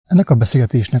Ennek a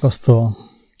beszélgetésnek azt a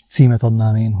címet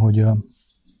adnám én, hogy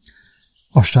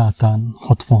a sátán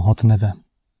 66 neve.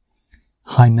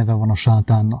 Hány neve van a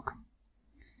sátánnak?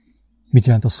 Mit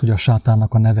jelent az, hogy a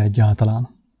sátánnak a neve egyáltalán?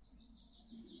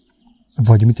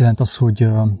 Vagy mit jelent az, hogy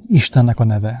Istennek a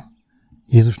neve?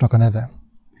 Jézusnak a neve?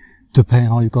 Több helyen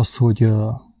halljuk azt,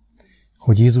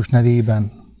 hogy Jézus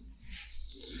nevében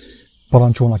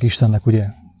parancsolnak Istennek, ugye,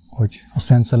 hogy a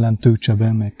Szent Szellem töltse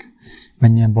be, meg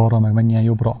menjen balra, meg menjen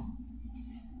jobbra.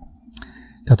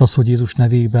 Tehát az, hogy Jézus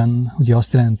nevében, ugye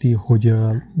azt jelenti, hogy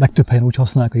legtöbb helyen úgy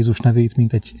használják a Jézus nevét,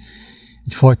 mint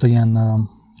egyfajta ilyen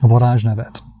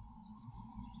varázsnevet.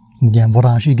 Egy ilyen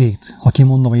varázsigét. Ha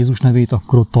kimondom a Jézus nevét,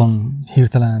 akkor ottan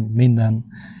hirtelen minden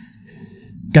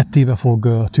kettébe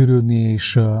fog tűrődni,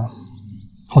 és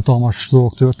hatalmas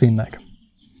dolgok történnek.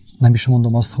 Nem is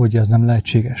mondom azt, hogy ez nem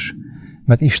lehetséges.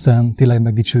 Mert Isten tényleg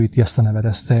megdicsőíti ezt a nevet,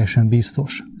 ez teljesen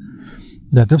biztos.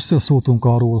 De többször szóltunk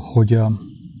arról, hogy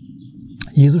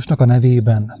Jézusnak a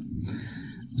nevében,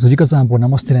 az úgy igazából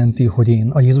nem azt jelenti, hogy én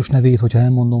a Jézus nevét, hogyha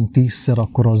elmondom 10-szer,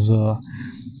 akkor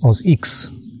az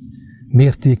X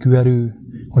mértékű erő,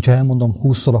 hogyha elmondom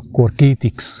 20-szor, akkor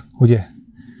 2X, ugye?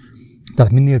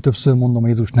 Tehát minél többször mondom a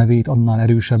Jézus nevét, annál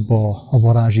erősebb a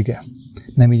varázsige.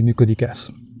 Nem így működik ez.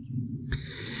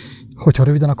 Hogyha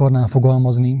röviden akarnám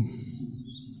fogalmazni,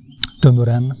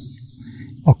 tömören,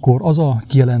 akkor az a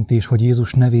kijelentés, hogy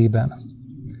Jézus nevében,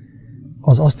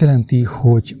 az azt jelenti,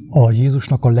 hogy a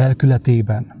Jézusnak a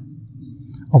lelkületében,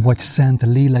 avagy szent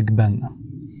lélekben,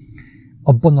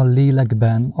 abban a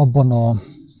lélekben,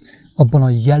 abban a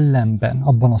jellemben,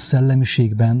 abban a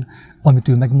szellemiségben, amit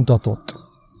ő megmutatott.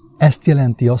 Ezt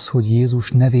jelenti az, hogy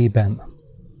Jézus nevében.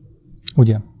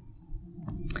 Ugye?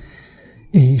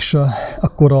 És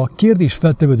akkor a kérdés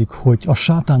feltevődik, hogy a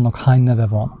sátánnak hány neve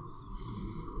van?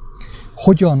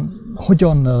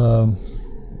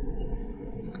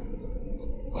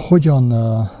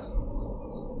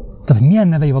 Tehát milyen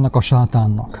nevei vannak a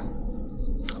sátánnak?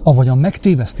 Avagy a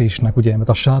megtévesztésnek, ugye, mert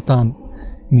a sátán,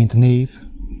 mint név,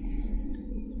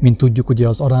 mint tudjuk, ugye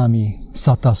az arámi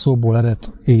szátán szóból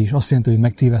ered, és azt jelenti, hogy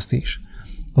megtévesztés,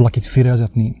 valakit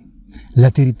félrevezetni,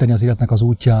 letéríteni az életnek az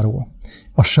útjáról.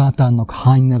 A sátánnak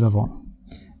hány neve van?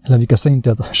 Levike,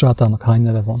 szerinted a sátánnak hány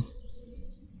neve van?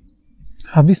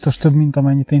 Hát biztos több, mint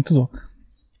amennyit én tudok.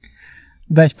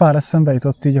 De egy pár eszembe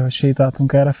jutott így, ahogy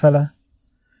sétáltunk errefele.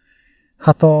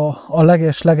 Hát a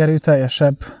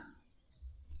legerőteljesebb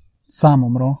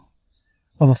számomra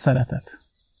az a szeretet.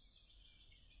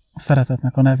 A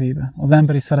szeretetnek a nevében. Az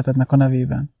emberi szeretetnek a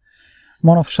nevében.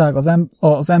 Manapság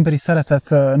az emberi szeretet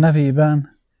nevében,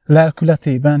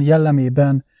 lelkületében,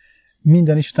 jellemében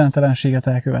minden istentelenséget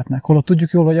elkövetnek. Holott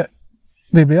tudjuk jól, hogy a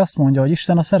Biblia azt mondja, hogy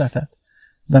Isten a szeretet.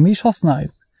 De mi is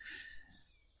használjuk.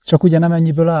 Csak ugye nem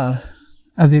ennyiből áll.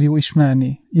 Ezért jó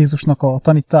ismerni Jézusnak a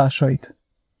tanításait.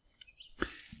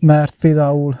 Mert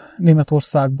például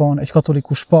Németországban egy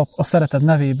katolikus pap a szeretet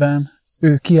nevében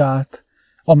ő kiállt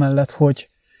amellett, hogy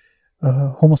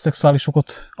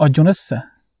homoszexuálisokat adjon össze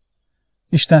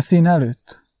Isten szín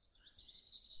előtt.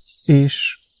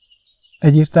 És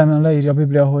egyértelműen leírja a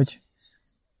Biblia, hogy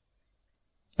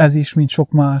ez is, mint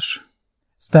sok más,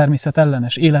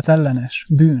 természetellenes, életellenes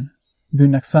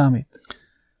bűnnek számít.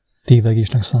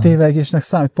 Tévegésnek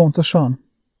számít, pontosan.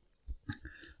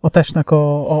 A testnek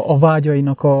a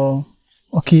vágyainak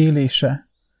a kiélése,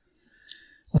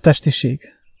 a testiség.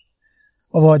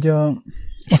 Vagy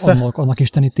annak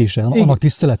istenítése, annak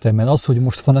tisztelete, mert az, hogy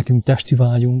most van nekünk testi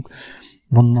vágyunk,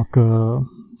 vannak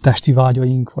testi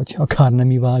vágyaink, vagy akár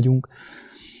nemi vágyunk,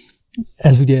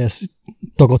 ez ugye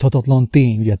tagadhatatlan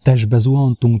tény, ugye testbe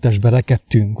zuhantunk, testbe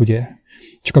rekedtünk, ugye.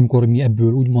 Csak amikor mi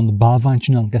ebből úgymond bálványt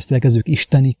csinálunk, ezt elkezdjük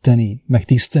isteníteni, meg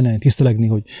tisztelegni,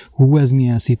 hogy hú, ez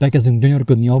milyen szép, elkezdünk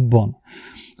gyönyörködni abban,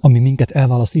 ami minket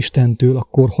elválaszt Istentől,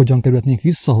 akkor hogyan kerülhetnénk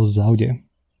vissza hozzá, ugye?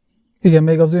 Igen,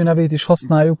 még az ő nevét is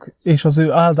használjuk, és az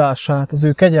ő áldását, az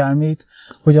ő kegyelmét,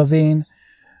 hogy az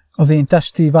én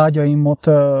testi vágyaimot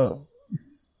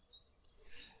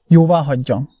jóvá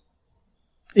hagyjam.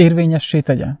 Érvényessé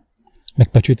tegyen.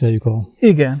 Megpecsételjük a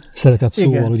szeretet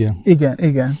szóval, ugye?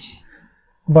 Igen.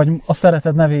 Vagy a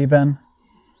szeretet nevében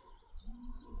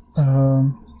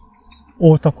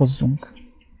oltakozzunk.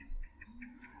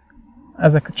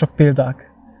 Ezek csak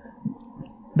példák.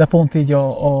 De pont így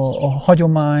a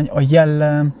hagyomány, a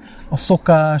jellem, a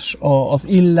szokás, az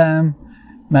illem,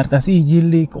 mert ez így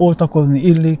illik, oltakozni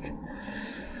illik.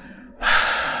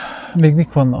 Még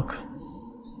mik vannak?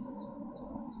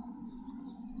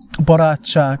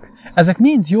 Barátság. Ezek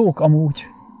mind jók amúgy,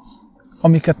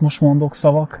 amiket most mondok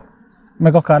szavak,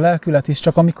 meg akár lelkület is,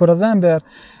 csak amikor az ember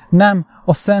nem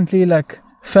a Szentlélek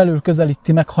felül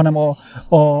közelíti meg, hanem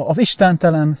az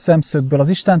istentelen szemszögből, az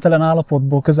istentelen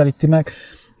állapotból közelíti meg,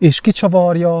 és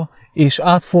kicsavarja, és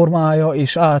átformálja,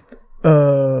 és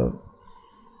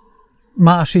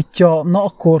másítja, na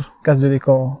akkor kezdődik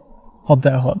a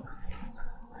haddelhad.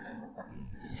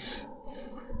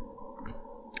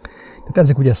 Tehát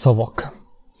ezek ugye szavak.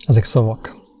 Ezek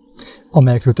szavak,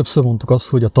 amelyekről többször mondtuk azt,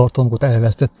 hogy a tartalmakat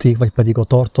elvesztették, vagy pedig a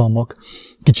tartalmak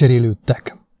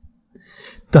kicserélődtek.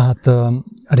 Tehát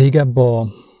régebb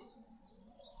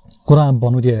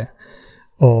korábban ugye,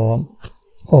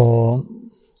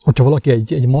 hogyha valaki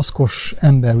egy maszkos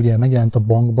ember ugye megjelent a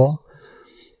bankba,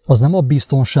 az nem a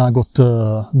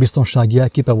biztonsági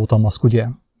jelképe volt a maszk, ugye?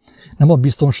 Nem a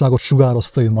biztonságot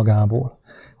sugározta ő magából,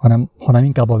 hanem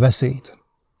inkább a veszélyt.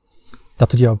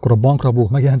 Tehát ugye akkor a bankrablók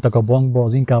megjelentek a bankba,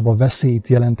 az inkább a veszélyt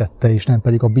jelentette, és nem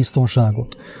pedig a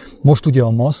biztonságot. Most ugye a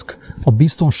maszk a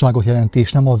biztonságot jelenti,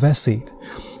 és nem a veszélyt.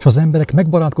 És az emberek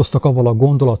megbarátkoztak avval a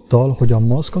gondolattal, hogy a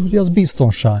maszk az ugye az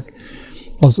biztonság.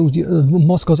 A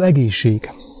maszk az egészség.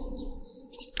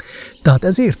 Tehát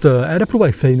ezért erre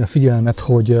próbáljuk felhívni a figyelmet,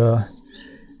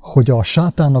 hogy a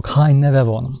sátánnak hány neve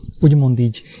van. Úgymond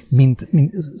így, mint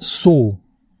szó,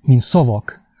 mint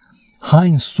szavak.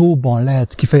 Hány szóban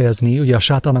lehet kifejezni ugye a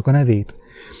sátánnak a nevét,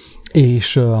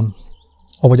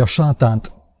 vagy a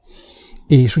sátánt.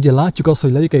 És ugye látjuk azt,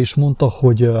 hogy Levike is mondta,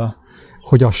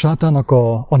 hogy a sátánnak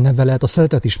a neve lehet a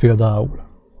szeretet is például.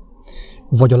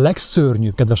 Vagy a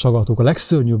legszörnyűbb, kedves hallgatók, a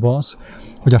legszörnyűbb az,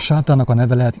 hogy a sátánnak a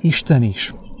neve lehet Isten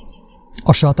is.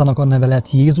 A sátánnak a neve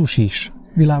lehet Jézus is.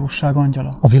 Világosság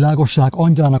angyala. A világosság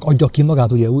angyalának adja ki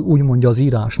magát, ugye úgy mondja az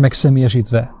írás,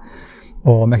 megszemélyesítve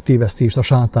a megtévesztést, a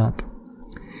sátánt.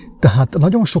 Tehát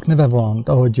nagyon sok neve van,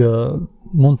 ahogy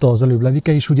mondta az előbb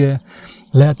Levike is, ugye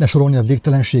lehetne sorolni a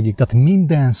végtelenségig. Tehát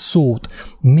minden szót,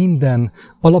 minden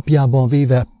alapjában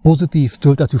véve pozitív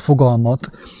töltetű fogalmat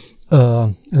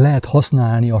lehet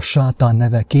használni a sátán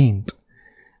neveként,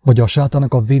 vagy a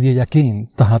sátának a védjegyeként.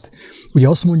 Tehát ugye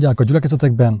azt mondják a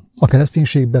gyülekezetekben, a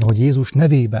kereszténységben, hogy Jézus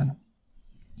nevében.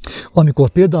 Amikor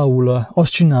például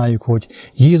azt csináljuk, hogy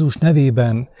Jézus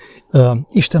nevében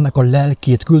Istennek a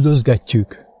lelkét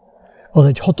küldözgetjük, az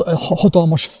egy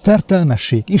hatalmas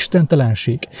fertelmesség,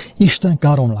 istentelenség,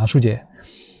 istenkáromlás, ugye?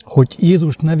 Hogy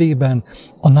Jézus nevében,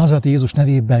 a názáreti Jézus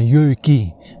nevében jöjj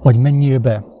ki, vagy menjél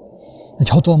be. Egy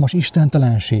hatalmas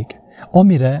istentelenség,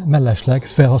 amire mellesleg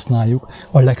felhasználjuk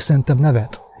a legszentebb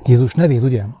nevet, Jézus nevét,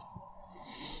 ugye?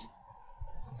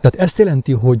 Tehát ezt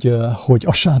jelenti, hogy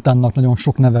a sátánnak nagyon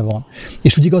sok neve van.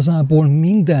 És úgy igazából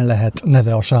minden lehet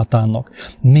neve a sátánnak.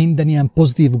 Minden ilyen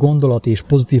pozitív gondolat és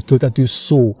pozitív töltetű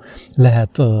szó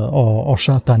lehet a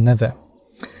sátán neve.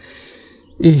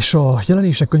 És a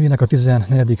Jelenések könyvének a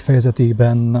 14.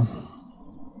 fejezetében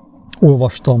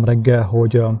olvastam reggel,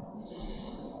 hogy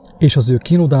és az ő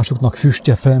kínlódásuknak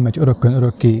füstje felmegy örökkön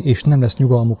örökké, és nem lesz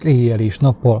nyugalmuk éjjel és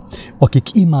nappal,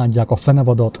 akik imádják a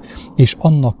fenevadat és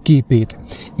annak képét,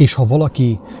 és ha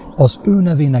valaki az ő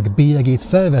nevének bélyegét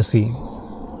felveszi.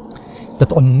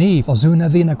 Tehát a név, az ő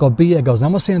nevének a bélyege az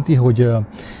nem azt jelenti,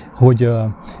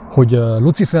 hogy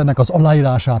Lucifernek az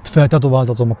aláírását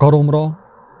feltetováltatom a karomra,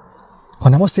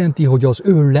 hanem azt jelenti, hogy az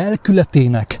ő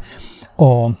lelkületének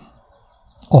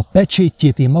a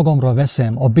pecsétjét én magamra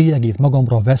veszem, a bélyegét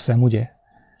magamra veszem, ugye?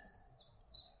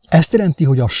 Ezt jelenti,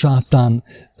 hogy a sátán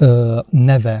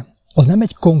neve, az nem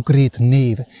egy konkrét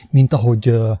név, mint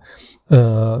ahogy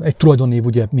egy tulajdonnév,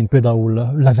 ugye, mint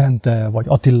például Levente, vagy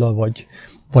Attila,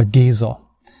 vagy Géza,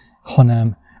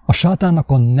 hanem a sátánnak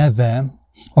a neve,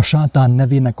 a sátán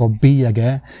nevének a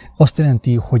bélyege azt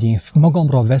jelenti, hogy én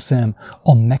magamra veszem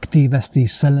a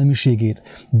megtévesztés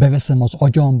szellemiségét, beveszem az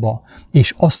agyamba,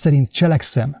 és azt szerint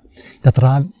cselekszem. Tehát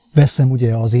ráveszem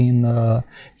ugye az én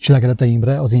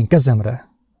cselekedeteimre, az én kezemre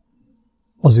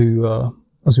az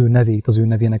ő nevét, az ő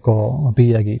nevének a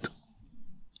bélyegét.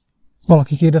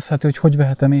 Valaki kérdezheti, hogy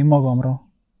vehetem én magamra.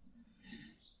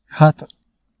 Hát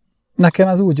nekem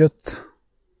ez úgy jött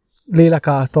lélek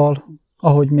által,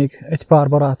 ahogy még egy pár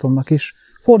barátomnak is.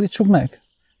 Fordítsuk meg.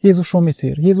 Jézuson mit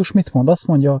ír? Jézus mit mond? Azt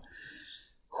mondja,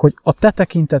 hogy a te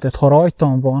tekinteted, ha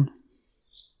rajtam van,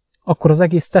 akkor az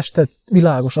egész tested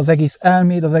világos, az egész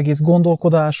elméd, az egész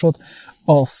gondolkodásod,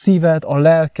 a szíved, a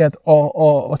lelked,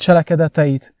 a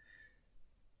cselekedeteid.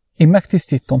 Én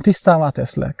megtisztítom, tisztává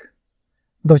teszlek.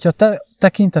 De hogyha te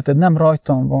tekinteted nem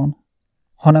rajtam van,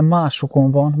 hanem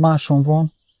máson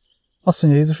van, azt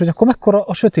mondja Jézus, hogy akkor mekkora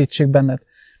a sötétség benned.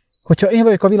 Hogyha én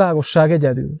vagyok a világosság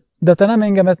egyedül, de te nem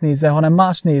engemet nézel, hanem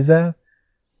más nézel,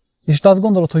 és te azt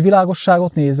gondolod, hogy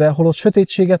világosságot nézel, holott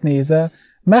sötétséget nézel,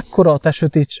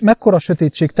 mekkora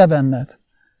sötétség te benned,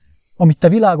 amit te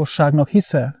világosságnak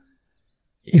hiszel.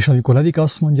 És amikor Levike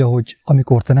azt mondja, hogy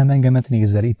amikor te nem engemet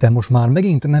nézel, itt most már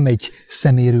megint nem egy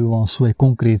személyről van szó, egy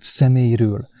konkrét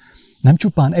személyről. Nem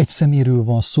csupán egy személyről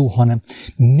van szó, hanem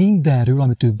mindenről,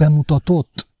 amit ő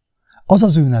bemutatott, az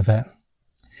az ő neve.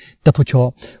 Tehát,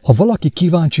 hogyha valaki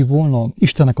kíváncsi volna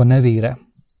Istennek a nevére,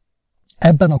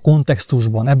 ebben a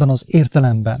kontextusban, ebben az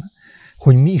értelemben,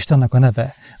 hogy mi Istennek a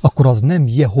neve, akkor az nem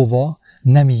Jehova,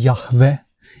 nem Jahve,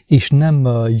 és nem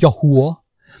Jahua,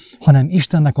 hanem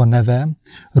Istennek a neve,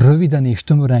 röviden és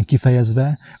tömören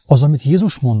kifejezve, az, amit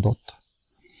Jézus mondott.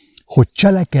 Hogy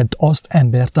cselekedd azt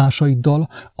embertársaiddal,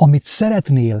 amit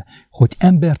szeretnél, hogy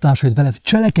embertársaid veled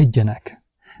cselekedjenek.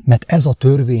 Mert ez a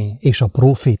törvény és a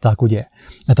proféták, ugye?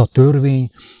 Mert a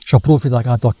törvény és a proféták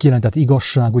által kijelentett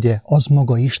igazság, ugye, az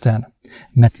maga Isten.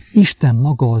 Mert Isten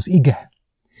maga az ige.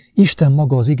 Isten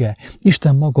maga az ige.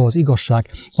 Isten maga az igazság.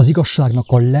 Az igazságnak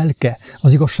a lelke,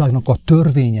 az igazságnak a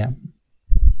törvénye.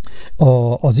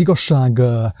 Az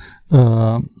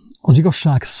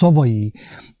igazság szavai,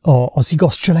 az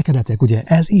igaz cselekedetek, ugye,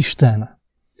 ez Isten.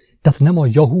 Tehát nem a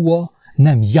Jahua,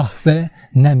 nem Jahve,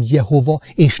 nem Jehova,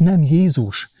 és nem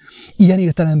Jézus. Ilyen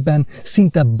értelemben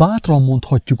szinte bátran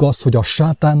mondhatjuk azt, hogy a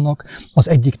sátánnak az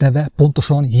egyik neve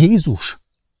pontosan Jézus.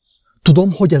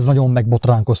 Tudom, hogy ez nagyon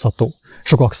megbotránkoztató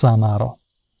sokak számára.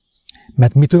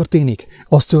 Mert mi történik?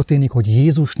 Az történik, hogy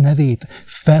Jézus nevét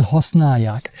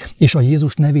felhasználják, és a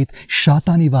Jézus nevét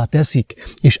sátánivá teszik,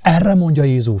 és erre mondja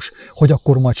Jézus, hogy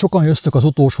akkor majd sokan jöztök az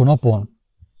utolsó napon,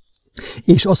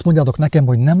 és azt mondjátok nekem,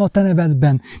 hogy nem a te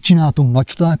nevedben csináltunk nagy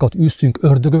csodákat, űztünk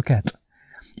ördögöket,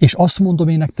 és azt mondom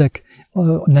én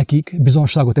nekik,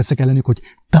 bizonságot teszek ellenük, hogy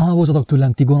távozzatok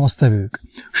tőlem, ti gonosztevők,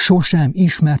 sosem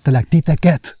ismertelek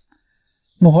titeket.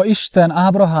 Noha Isten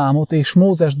Ábrahámot és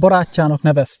Mózest barátjának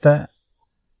nevezte,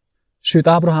 sőt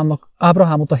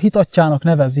Ábrahámot a hitatjának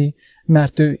nevezi,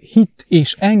 mert ő hitt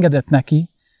és engedett neki,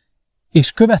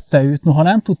 és követte őt, noha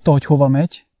nem tudta, hogy hova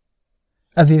megy,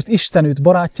 ezért Isten őt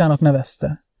barátjának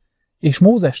nevezte, és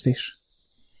Mózest is.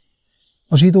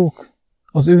 A zsidók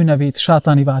az ő nevét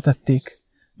sátánivá tették,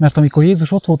 mert amikor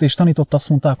Jézus ott volt és tanított, azt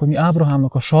mondták, hogy mi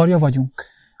Ábrahámnak a sarja vagyunk.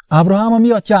 Ábrahám a mi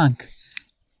atyánk.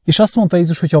 És azt mondta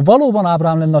Jézus, hogy ha valóban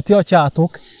Ábrahám lenne a ti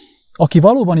atyátok, aki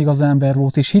valóban igaz ember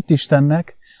volt és hitt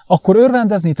Istennek, akkor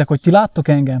örvendeznétek, hogy ti láttok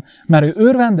engem, mert ő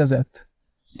örvendezett.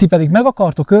 Ti pedig meg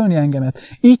akartok ölni engemet.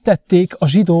 Így tették a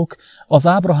zsidók az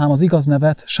Ábrahám az igaz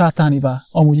nevet sátánivá,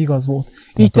 amúgy igaz volt.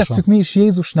 Pontosan. Így tesszük mi is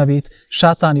Jézus nevét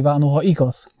sátánivá, noha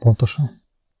igaz. Pontosan.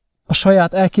 A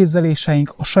saját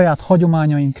elképzeléseink, a saját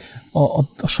hagyományaink,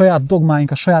 a saját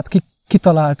dogmáink, a saját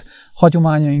kitalált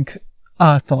hagyományaink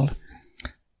által.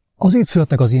 Azért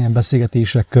születnek az ilyen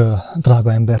beszélgetések,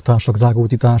 drága embertársak, drága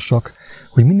útitársak,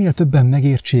 hogy minél többen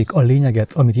megértsék a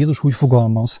lényeget, amit Jézus úgy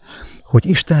fogalmaz, hogy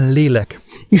Isten lélek.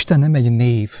 Isten nem egy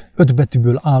név, 5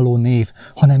 betűből álló név,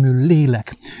 hanem ő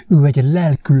lélek. Ő egy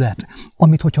lelkület,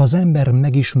 amit hogyha az ember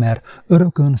megismer,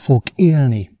 örökön fog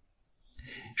élni.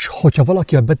 És hogyha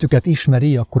valaki a betűket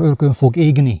ismeri, akkor örökön fog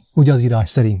égni, ugye az írás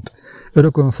szerint.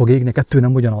 Örökön fog égni, kettő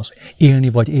nem ugyanaz, élni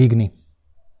vagy égni.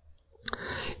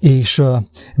 És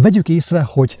vegyük észre,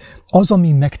 hogy az,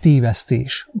 ami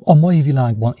megtévesztés a mai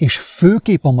világban, és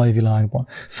főképp a mai világban,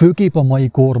 főképp a mai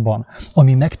korban,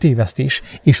 ami megtévesztés,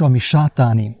 és ami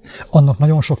sátáni, annak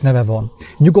nagyon sok neve van.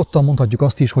 Nyugodtan mondhatjuk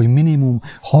azt is, hogy minimum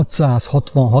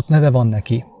 666 neve van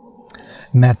neki.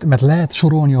 Mert lehet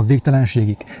sorolni a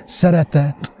végtelenségig.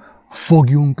 Szeretet,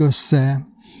 fogjunk össze,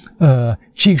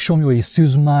 Csíksomlyó és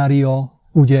Szűz Mária,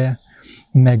 ugye,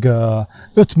 meg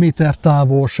 5 méter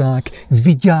távolság,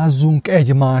 vigyázzunk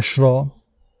egymásra,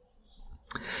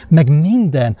 meg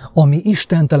minden, ami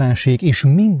istentelenség, és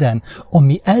minden,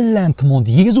 ami ellentmond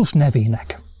Jézus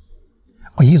nevének,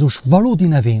 a Jézus valódi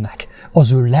nevének,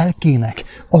 az ő lelkének,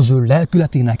 az ő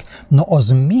lelkületének, na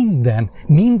az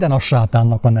minden a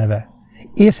sátánnak a neve.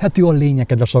 Érthető a lényeg,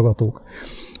 kedves hallgatók,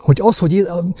 hogy az, hogy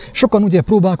sokan ugye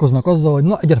próbálkoznak azzal, hogy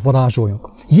na, egyet varázsoljunk.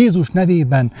 Jézus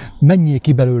nevében menjél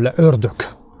ki belőle ördög.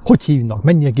 Hogy hívnak?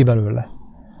 Menjél ki belőle.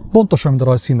 Pontosan, mint a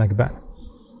rajzfilmekben.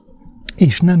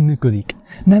 És nem működik.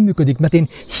 Nem működik, mert én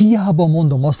hiába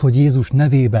mondom azt, hogy Jézus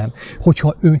nevében,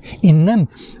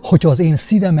 hogyha az én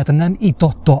szívemet nem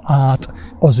itatta át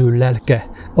az ő lelke,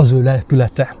 az ő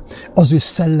lelkülete, az ő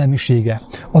szellemisége,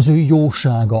 az ő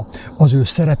jósága, az ő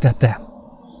szeretete,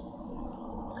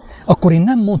 akkor én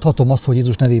nem mondhatom azt, hogy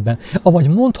Jézus nevében. Avagy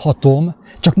mondhatom,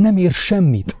 csak nem ér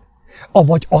semmit.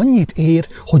 Avagy annyit ér,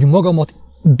 hogy magamat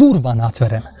durván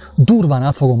átverem. Durván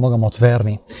át fogom magamat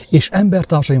verni. És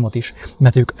embertársaimat is.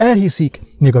 Mert ők elhiszik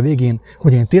még a végén,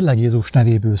 hogy én tényleg Jézus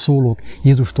nevéből szólok,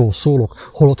 Jézustól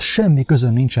szólok, holott semmi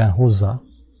közön nincsen hozzá.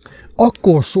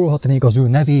 akkor szólhatnék az ő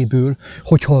nevéből,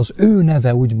 hogyha az ő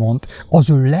neve úgymond, az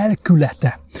ő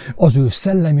lelkülete, az ő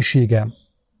szellemisége,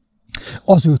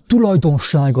 az ő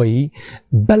tulajdonságai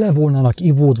bele volnának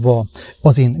ivódva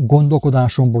az én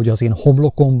gondolkodásomba, ugye az én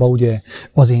homlokomba, ugye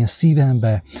az én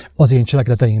szívembe, az én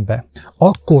cselekedeteimbe.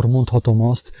 Akkor mondhatom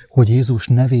azt, hogy Jézus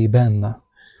nevében.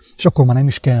 És akkor már nem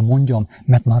is kell mondjam,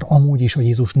 mert már amúgy is a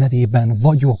Jézus nevében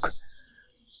vagyok.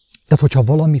 Tehát,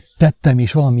 hogyha valamit tettem,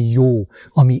 és valami jó,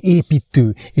 ami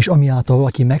építő, és ami által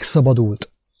valaki megszabadult,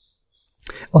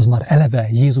 az már eleve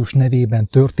Jézus nevében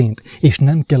történt, és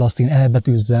nem kell azt én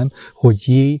elbetűzzem, hogy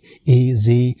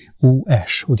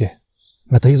J-E-Z-U-S, ugye?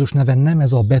 Mert a Jézus neve nem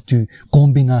ez a betű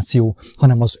kombináció,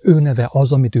 hanem az ő neve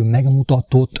az, amit ő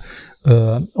megmutatott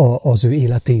az ő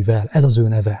életével. Ez az ő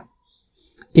neve.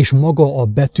 És maga a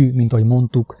betű, mint ahogy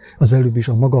mondtuk az előbb is,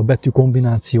 a maga a betű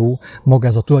kombináció, maga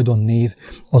ez a tulajdonnév,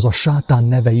 az a sátán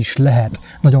neve is lehet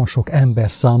nagyon sok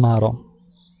ember számára.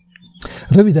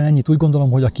 Röviden ennyit, úgy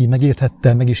gondolom, hogy aki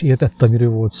megérthette, meg is értette, miről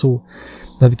volt szó.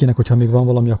 De Vikinek, hogyha még van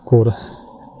valami, akkor...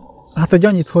 Hát egy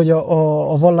annyit, hogy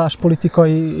a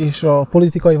valláspolitikai és a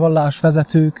politikai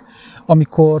vallásvezetők,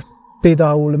 amikor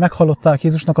például meghallották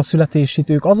Jézusnak a születését,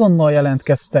 ők azonnal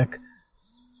jelentkeztek,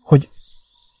 hogy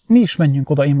mi is menjünk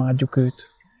oda, imádjuk őt.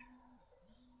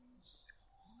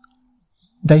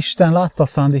 De Isten látta a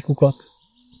szándékukat,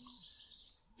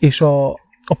 és a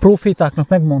profétáknak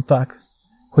megmondták,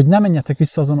 hogy ne menjetek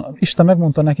vissza azon, Isten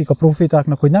megmondta nekik a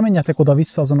profétáknak, hogy ne menjetek oda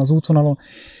vissza azon az útvonalon,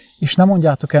 és ne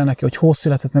mondjátok el neki, hogy hol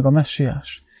született meg a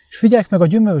messiás. És figyeljük meg a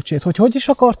gyümölcsét, hogy is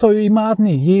akarta ő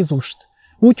imádni Jézust.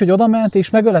 Úgy, hogy odament és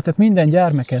megöletett minden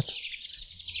gyermeket.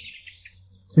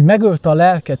 Hogy megölte a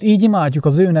lelket, így imádjuk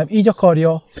az ő nev, így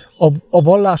akarja a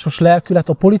vallásos lelkület,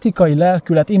 a politikai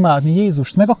lelkület imádni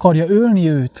Jézust, meg akarja ölni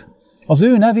őt. Az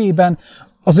ő nevében,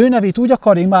 az ő nevét úgy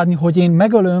akarja imádni, hogy én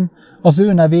megölöm az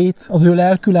ő nevét, az ő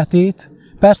lelkületét.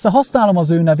 Persze használom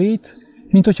az ő nevét,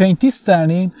 mint hogyha én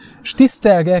tisztelném, és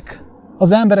tisztelgek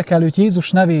az emberek előtt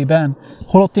Jézus nevében,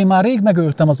 holott én már rég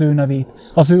megöltem az ő nevét,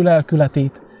 az ő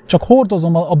lelkületét. Csak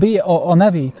hordozom a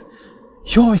nevét.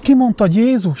 Jaj, ki mondta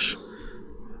Jézus?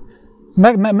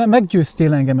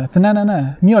 Meggyőztél engemet.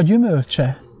 Ne. Mi a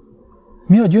gyümölcse?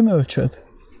 Mi a gyümölcsöd?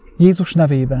 Jézus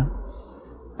nevében.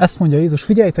 Ezt mondja Jézus,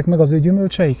 figyeljétek meg az ő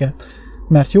gyümölcseiket,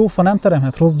 mert jó fa nem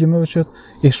teremhet rossz gyümölcsöt,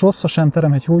 és rossz fa sem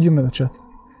teremhet jó gyümölcsöt.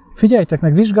 Figyeljétek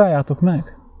meg, vizsgáljátok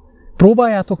meg.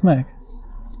 Próbáljátok meg.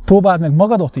 Próbáld meg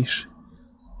magadot is.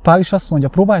 Pál is azt mondja,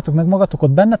 próbáljátok meg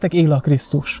magatokat, bennetek él a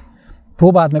Krisztus.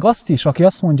 Próbáld meg azt is, aki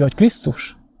azt mondja, hogy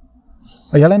Krisztus.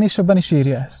 A Jelenésekben is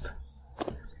írja ezt.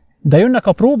 De jönnek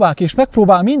a próbák, és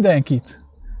megpróbál mindenkit,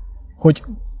 hogy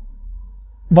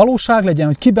valóság legyen,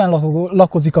 hogy kiben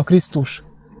lakozik a Krisztus.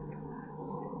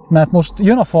 Mert most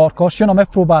jön a farkas, jön a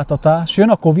megpróbáltatás, jön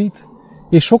a Covid,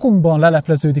 és sokunkban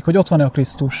lelepleződik, hogy ott van-e a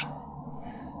Krisztus.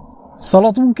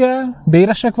 Szaladunk el,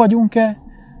 béresek vagyunk-e,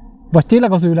 vagy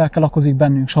tényleg az ő lelke lakozik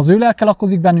bennünk? És ha az ő lelke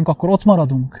lakozik bennünk, akkor ott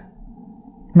maradunk.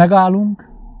 Megállunk,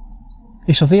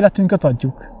 és az életünket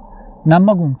adjuk. Nem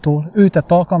magunktól, ő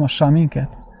tett alkalmassá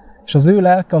minket. És az ő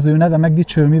lelke, az ő neve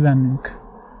megdicsől mi bennünk.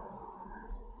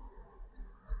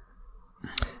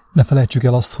 Ne felejtsük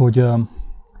el azt, hogy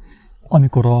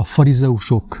amikor a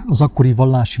farizeusok, az akkori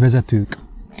vallási vezetők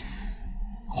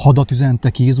hadat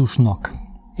üzentek Jézusnak,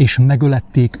 és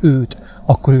megölették őt,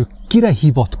 akkor ők kire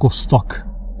hivatkoztak,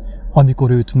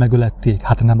 amikor őt megölették?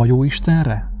 Hát nem a jó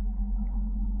Istenre?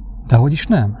 Dehogy is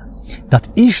nem. Tehát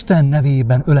Isten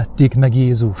nevében ölették meg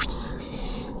Jézust.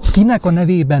 Kinek a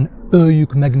nevében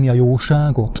öljük meg mi a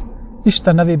jóságot?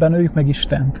 Isten nevében öljük meg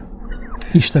Istent.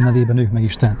 Isten nevében öljük meg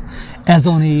Istent. Ez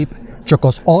a nép csak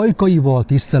az ajkaival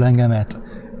tisztel engemet,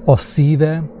 a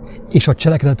szíve és a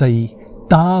cselekedetei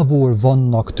távol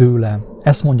vannak tőlem.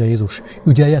 Ezt mondja Jézus.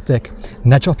 Ügyeljetek,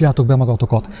 ne csapjátok be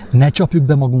magatokat, ne csapjuk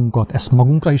be magunkat. Ezt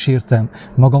magunkra is értem,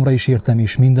 magamra is értem,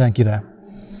 és mindenkire.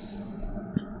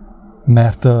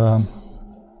 Mert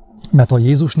a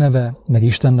Jézus neve, meg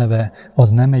Isten neve, az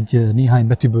nem egy néhány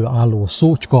betűből álló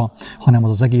szócska, hanem az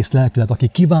az egész lelkület, aki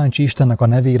kíváncsi Istennek a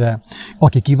nevére,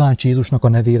 aki kíváncsi Jézusnak a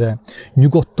nevére,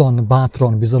 nyugodtan,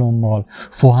 bátran, bizalommal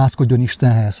fohászkodjon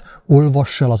Istenhez,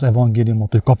 olvass el az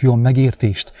evangéliumot, hogy kapjon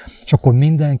megértést, és akkor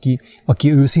mindenki,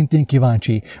 aki őszintén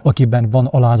kíváncsi, akiben van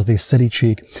alázat és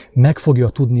szelídség, meg fogja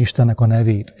tudni Istennek a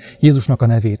nevét, Jézusnak a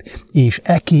nevét, és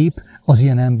ekképp az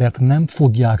ilyen embert nem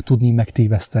fogják tudni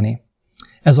megtéveszteni.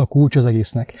 Ez a kulcs az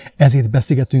egésznek. Ezért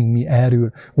beszélgetünk mi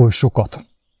erről oly sokat.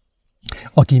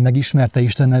 Aki megismerte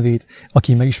Isten nevét,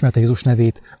 aki megismerte Jézus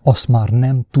nevét, azt már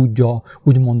nem tudja,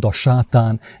 úgymond a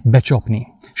sátán becsapni.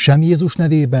 Sem Jézus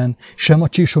nevében, sem a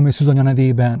csíksomé szűzanya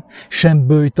nevében, sem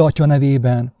Böjte atya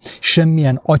nevében,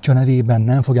 semmilyen atya nevében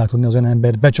nem fogják tudni az olyan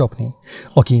embert becsapni.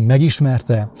 Aki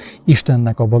megismerte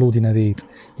Istennek a valódi nevét,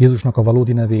 Jézusnak a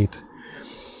valódi nevét,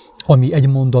 ami egy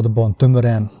mondatban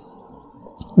tömören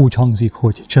úgy hangzik,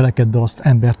 hogy cselekedj azt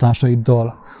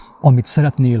embertársaiddal, amit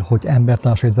szeretnél, hogy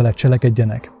embertársaid veled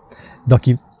cselekedjenek. De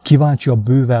aki kíváncsi a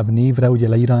bővebb névre, ugye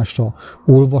leírásra,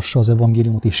 olvassa az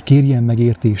evangéliumot és kérjen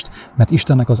megértést, mert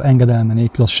Istennek az engedelme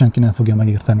nélkül azt senki nem fogja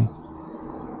megérteni.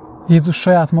 Jézus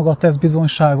saját maga tesz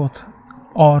bizonyságot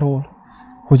arról,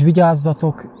 hogy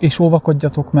vigyázzatok és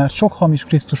óvakodjatok, mert sok hamis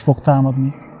Krisztus fog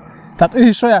támadni.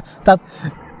 Tehát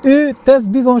ő tesz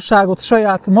bizonyságot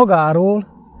saját magáról,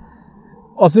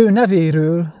 az ő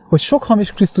nevéről, hogy sok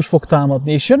hamis Krisztus fog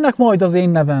támadni, és jönnek majd az én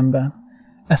nevemben.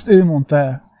 Ezt ő mondta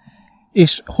el.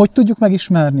 És hogy tudjuk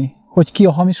megismerni, hogy ki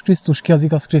a hamis Krisztus, ki az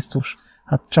igaz Krisztus?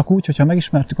 Hát csak úgy, hogyha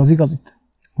megismertük az igazit.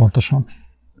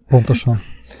 Pontosan.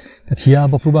 Tehát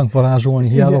hiába próbálunk varázsolni,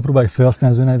 hiába próbáljuk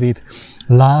felhasználni az ő nevét.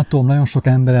 Látom nagyon sok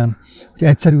emberen, hogy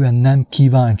egyszerűen nem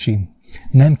kíváncsi.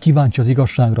 Nem kíváncsi az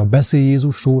igazságra. Beszél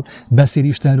Jézusról, beszél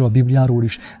Istenről, a Bibliáról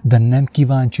is, de nem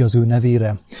kíváncsi az ő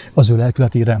nevére, az ő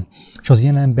lelkületére. És az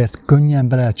ilyen embert könnyen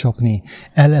be lehet csapni,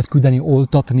 el lehet küldeni,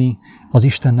 oltatni az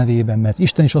Isten nevében, mert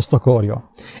Isten is azt akarja.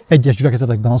 Egyes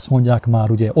gyülekezetekben azt mondják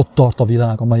már, ugye ott tart a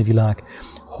világ, a mai világ,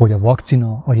 hogy a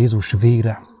vakcina a Jézus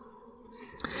vére.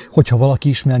 Hogyha valaki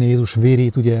ismerné Jézus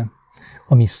vérét, ugye,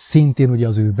 ami szintén ugye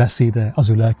az ő beszéde, az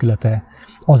ő lelkülete,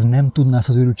 az nem tudná ezt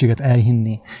az őrültséget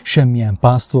elhinni semmilyen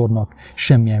pásztornak,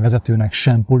 semmilyen vezetőnek,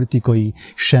 sem politikai,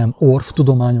 sem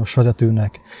orvtudományos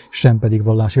vezetőnek, sem pedig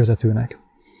vallási vezetőnek.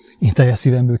 Én teljes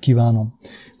szívemből kívánom,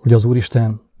 hogy az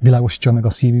Úristen világosítsa meg a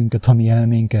szívünket, a mi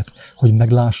elménket, hogy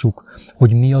meglássuk,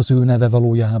 hogy mi az ő neve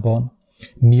valójában,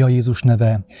 mi a Jézus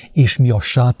neve, és mi a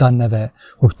sátán neve,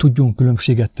 hogy tudjunk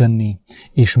különbséget tenni,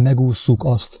 és megússzuk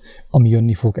azt, ami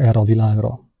jönni fog erre a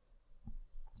világra.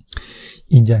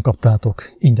 Ingyen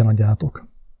kaptátok, ingyen adjátok.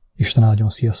 Isten áldjon,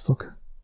 sziasztok!